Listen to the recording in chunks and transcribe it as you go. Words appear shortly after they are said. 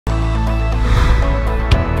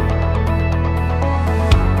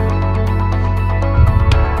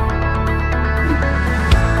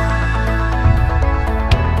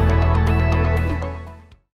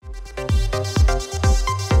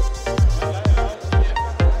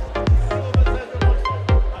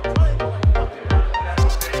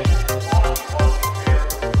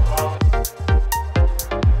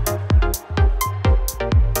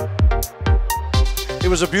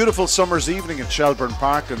was a beautiful summer's evening in Shelbourne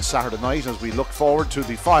Park on Saturday night as we look forward to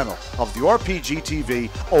the final of the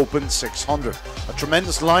RPGTV Open 600. A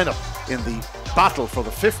tremendous lineup in the battle for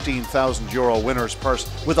the €15,000 winner's purse,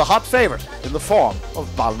 with a hot favourite in the form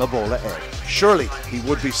of Ballinabola Ed. Surely he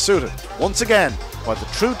would be suited once again by the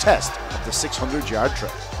true test of the 600-yard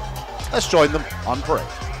trip. Let's join them on parade.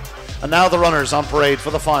 And now the runners on parade for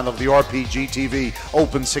the final of the RPGTV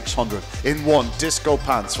Open 600. In one, Disco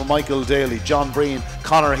Pants for Michael Daly, John Breen,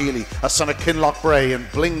 Conor Healy, a son of Kinloch Bray,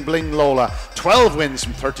 and Bling Bling Lola. 12 wins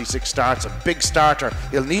from 36 starts, a big starter.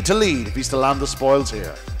 He'll need to lead if he's to land the spoils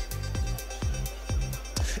here.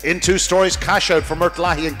 In two stories, cash out for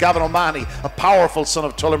Murtlahi and Gavin O'Mahony, a powerful son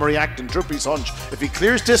of Tullamore Acton, Droopy's hunch. If he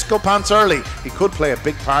clears Disco Pants early, he could play a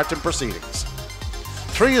big part in proceedings.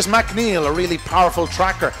 3 is McNeil, a really powerful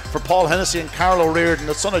tracker for Paul Hennessy and Carol O'Riordan,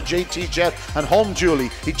 the son of JT Jet and Home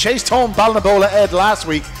Julie. He chased home Ballinabola Ed last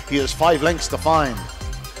week. He has 5 lengths to find.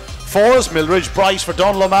 4 is Milridge Bryce for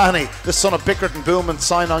Donald O'Mahony, the son of Bickerton Boom and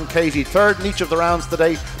Sign On Katie. 3rd in each of the rounds to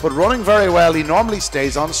date, but running very well. He normally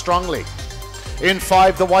stays on strongly. In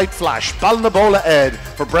 5, the White Flash, Ballinabola Ed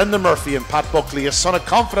for Brendan Murphy and Pat Buckley, a son of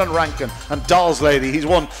Confident Rankin and Doll's Lady. He's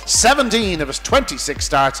won 17 of his 26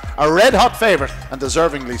 starts, a red-hot favourite and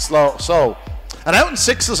deservingly so. And out in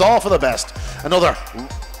 6 is All for the Best, another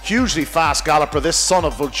hugely fast galloper, this son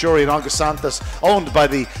of Vulturi and Augusantes, owned by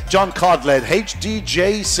the John Codd-led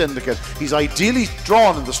HDJ Syndicate. He's ideally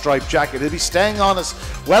drawn in the striped jacket. He'll be staying on as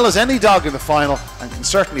well as any dog in the final and can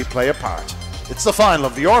certainly play a part. It's the final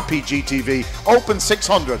of the RPGTV Open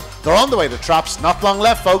 600. They're on the way to traps, not long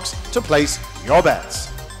left, folks, to place your bets.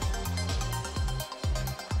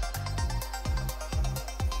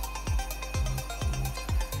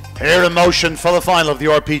 Here in motion for the final of the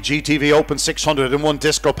RPGTV Open 600. In 1,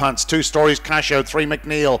 Disco Pants, 2 stories, cash out, 3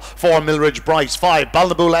 McNeil, 4 Milridge Bryce, 5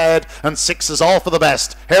 Ballinabola Ed, and 6 is All for the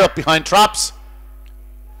Best. Here up behind traps.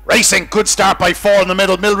 Racing, good start by 4 in the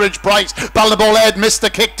middle, Milridge Bryce. Ballinabola Ed missed the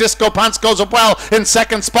kick, Disco Pants goes up well in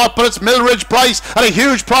 2nd spot, but it's Milridge Bryce at a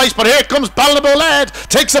huge price. But here comes Ballinabola Ed,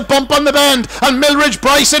 takes a bump on the bend, and Milridge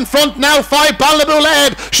Bryce in front now. 5 Ballinabola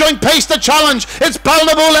Ed showing pace to challenge. It's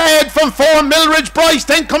Ballinabola Ed from 4, Milridge Bryce,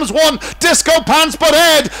 then comes 1 Disco Pants, but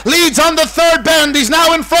Ed leads on the 3rd bend. He's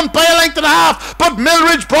now in front by a length and a half, but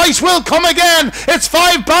Milridge Bryce will come again. It's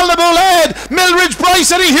 5 Ballinabola Ed, Milridge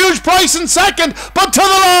Bryce at a huge price in 2nd, but to the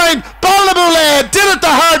line. Ballinabola Ed did it the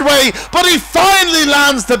hard way, but he finally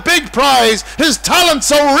lands the big prize his talent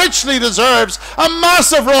so richly deserves. A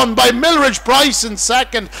massive run by Milridge Bryce in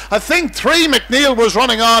 2nd. I think 3 McNeil was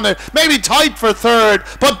running on it, maybe tight for 3rd,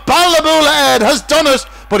 but Ballinabola Ed has done it,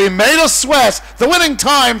 but he made us sweat. The winning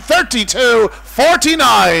time,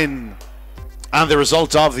 32:49. And the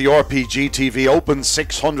result of the RPGTV Open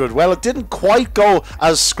 600, well, it didn't quite go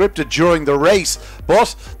as scripted during the race,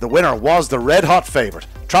 but the winner was the red-hot favourite.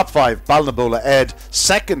 Trap 5, Ballinabola Ed.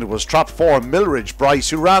 2nd was Trap 4, Milridge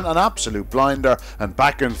Bryce, who ran an absolute blinder. And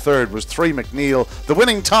back in 3rd was 3 McNeil. The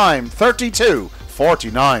winning time,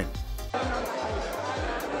 32:49.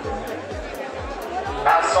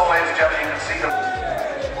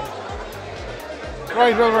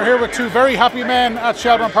 Right, well, we're here with 2 very happy men at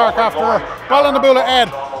Shelbourne Park after Ballinabola Ed,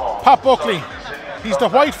 Pat Buckley. He's the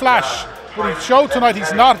White Flash, but he showed tonight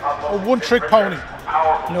he's not a one-trick pony.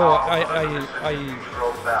 No,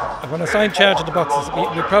 when I signed charge of the boxes,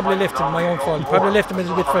 we probably left him, my own fault, probably left him a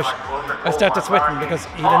little bit fresh. I started sweating because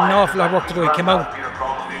he had an awful lot of work to do. He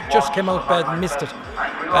just came out bad and missed it.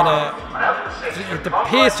 And the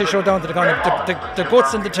pace he showed down to the corner, the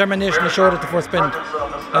guts and determination he showed at the first bend.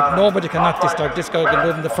 Like, nobody can knock this dog. This guy can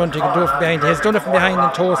do it in the front, he can do it from behind. He's done it from behind in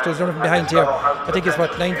Toast, he's done it from behind here. I think it's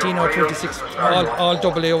what, 19 or 26, all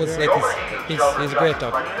double A's. Like, he's a great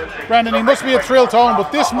dog. Brandon, he must be a thrill to own,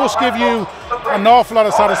 but this must give you an awful lot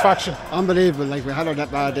of satisfaction. Unbelievable. Like, we had our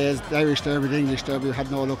that bad days, the Irish Derby, the English Derby, we had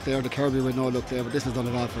no luck there, the Kirby with no luck there, but this has done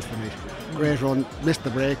it all for us for me. Great run, missed the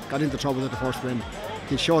break, got into trouble at the first win.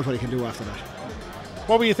 He showed what he can do after that.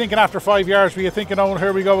 What were you thinking after 5 yards? Were you thinking, oh,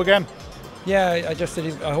 here we go again? Yeah, I just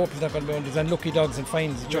said, I hope he's not going to be one of these unlucky dogs and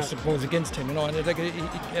fines just goes against him, you know. And if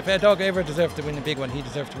a dog ever deserved to win a big one, he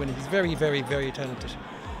deserved to win it. He's very, very, very talented.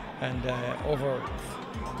 And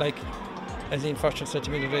as Ian Fortune said to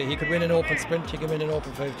me today, he could win an open sprint, he can win an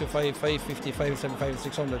open 5 to 5, 550, 575,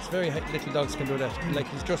 600. It's very little dogs can do that. Like,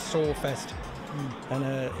 he's just so fast.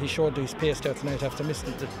 And he showed his pace there tonight after missing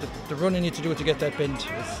it. The run he needs to do to get that bend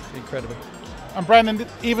is incredible. And Brendan,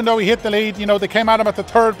 even though he hit the lead, you know, they came at him at the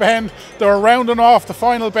 3rd bend, they were rounding off the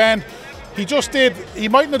final bend. He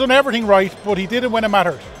mightn't have done everything right, but he did it when it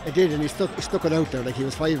mattered. He did, and he stuck it out there. Like, he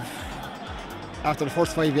was 5, after the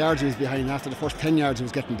first 5 yards he was behind, after the first 10 yards he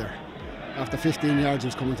was getting there. After 15 yards, he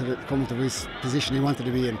was coming to his position he wanted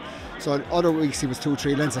to be in. So other weeks he was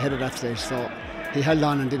 2-3 lengths ahead at that stage. So he held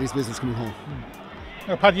on and did his business coming home.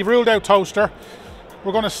 Now, Pat, you've ruled out Toaster.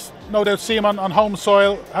 We're going to no doubt see him on home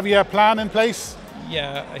soil. Have you a plan in place?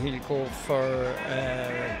 Yeah, he'll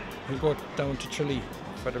go down to Tralee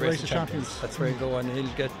for the Race of Champions. That's where he'll go, and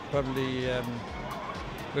he'll get probably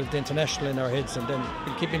with the international in our heads, and then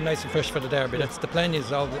we'll keep him nice and fresh for the Derby. That's the plan.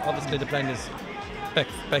 Is obviously the plan is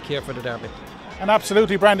back here for the Derby. And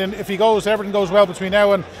absolutely, Brendan, if everything goes well between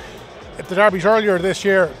now and if the Derby's earlier this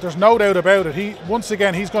year, there's no doubt about it. Once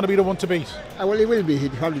again, he's going to be the one to beat. Well, he will be.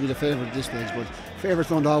 He'd probably be the favourite at this stage, but favourites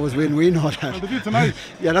don't always win. We know that. Well, they did tonight.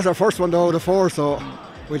 Yeah, that's our first one out of the 4, so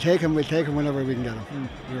we'll take him whenever we can get him.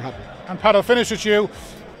 We're happy. And Pat, I'll finish with you.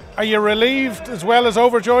 Are you relieved as well as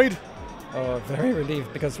overjoyed? Oh, very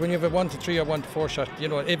relieved, because when you have a 1-3 or 1-4 shot,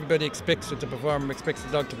 everybody expects it to perform, expects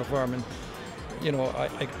the dog to perform, and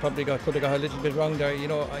I probably could have got a little bit wrong there. He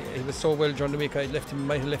was so well during the week. Might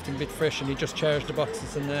have left him a bit fresh, and he just charged the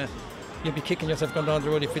boxes, and you'd be kicking yourself going down the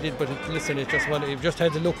road if he did. But he just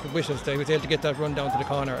had the look with us. He was able to get that run down to the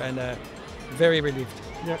corner, and very relieved.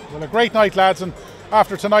 Yeah, well, a great night, lads, and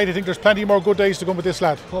after tonight, I think there's plenty more good days to come with this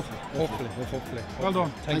lad. Hopefully. Well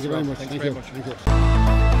done. Thank you very much. Thanks very much. Thank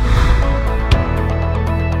you.